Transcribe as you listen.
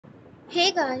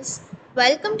Hey guys,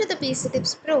 welcome to the PC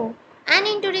Tips Pro, and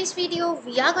in today's video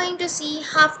we are going to see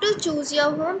how to choose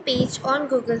your home page on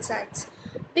Google Sites.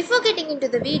 Before getting into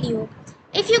the video,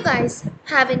 if you guys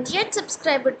haven't yet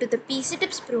subscribed to the PC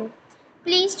Tips Pro,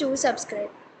 please do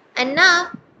subscribe. And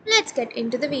now let's get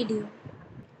into the video.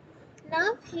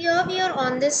 Now here we are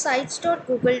on this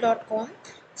sites.google.com.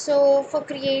 So for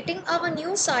creating our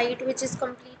new site which is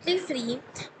completely free,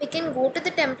 we can go to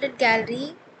the template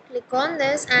gallery, click on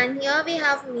this, and here we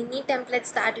have many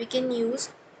templates that we can use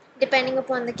depending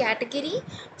upon the category.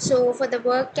 So for the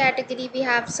work category we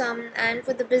have some, and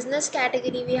for the business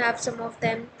category we have some of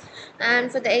them,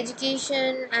 and for the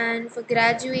education and for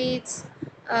graduates,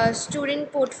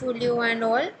 student portfolio and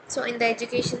all. So in the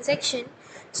education section,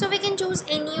 so we can choose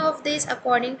any of these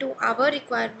according to our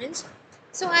requirements.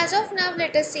 So as of now,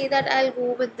 let us say that I'll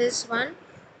go with this one.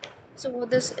 So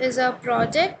this is a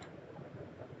project,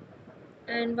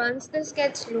 and once this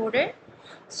gets loaded,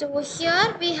 so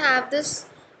here we have this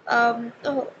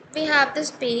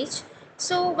page.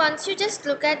 So once you just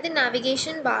look at the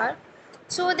navigation bar,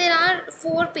 so there are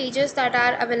four pages that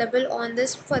are available on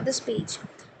this for this page.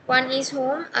 One is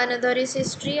home, another is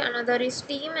history, another is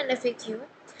team, and FAQ.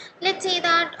 Let's say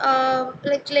that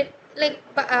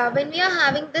when we are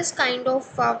having this kind of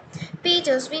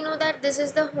pages, we know that this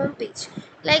is the home page.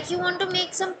 Like you want to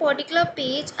make some particular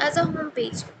page as a home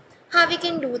page, how we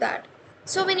can do that?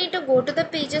 So we need to go to the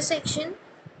pages section,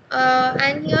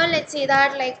 and here let's say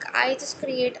that like I just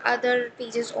create other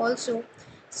pages also.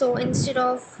 So instead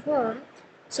of home,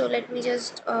 so let me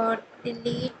just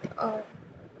delete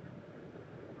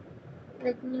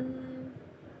let me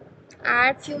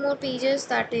add few more pages,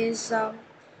 that is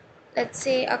let's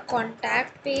say a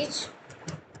contact page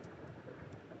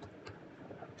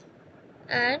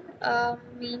and a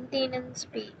maintenance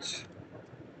page,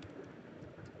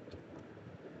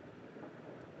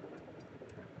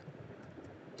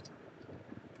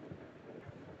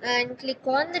 and click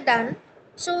on the done.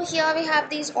 So here we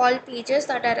have these all pages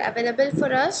that are available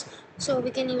for us. So we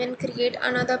can even create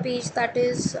another page that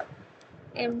is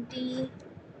empty.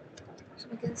 So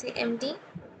we can say empty.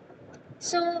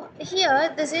 So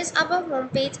here this is our home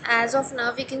page. As of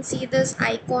now we can see this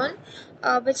icon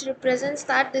which represents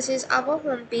that this is our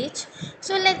home page.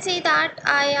 So let's say that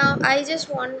I just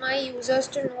want my users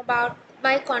to know about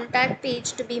my contact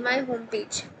page to be my home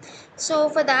page. So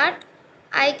for that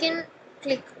I can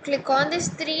click on these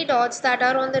three dots that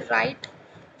are on the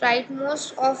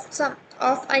rightmost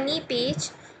of any page,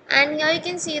 and here you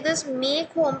can see this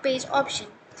make home page option.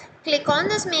 Click on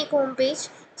this make home page.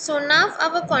 So now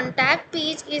our contact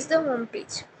page is the home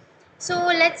page. So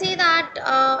let's say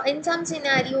that in some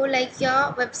scenario like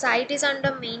your website is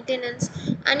under maintenance,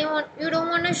 and you don't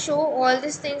want to show all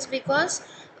these things because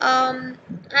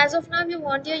as of now you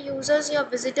want your users, your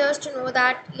visitors to know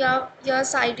that your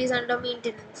site is under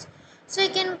maintenance. So you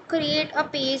can create a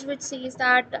page which says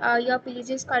that your page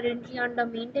is currently under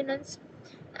maintenance,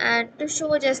 and to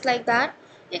show just like that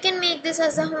you can make this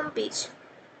as a home page,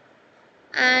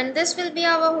 and this will be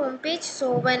our home page.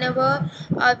 So whenever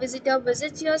a visitor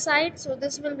visits your site, so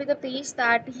this will be the page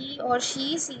that he or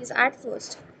she sees at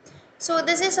first. So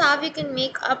this is how you can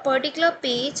make a particular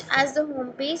page as the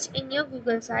home page in your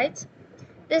Google Sites.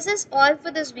 This is all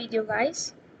for this video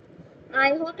guys. I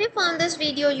hope you found this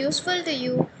video useful to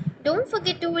you. Don't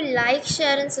forget to like,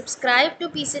 share and subscribe to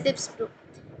PC Tips Pro.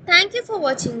 Thank you for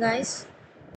watching guys.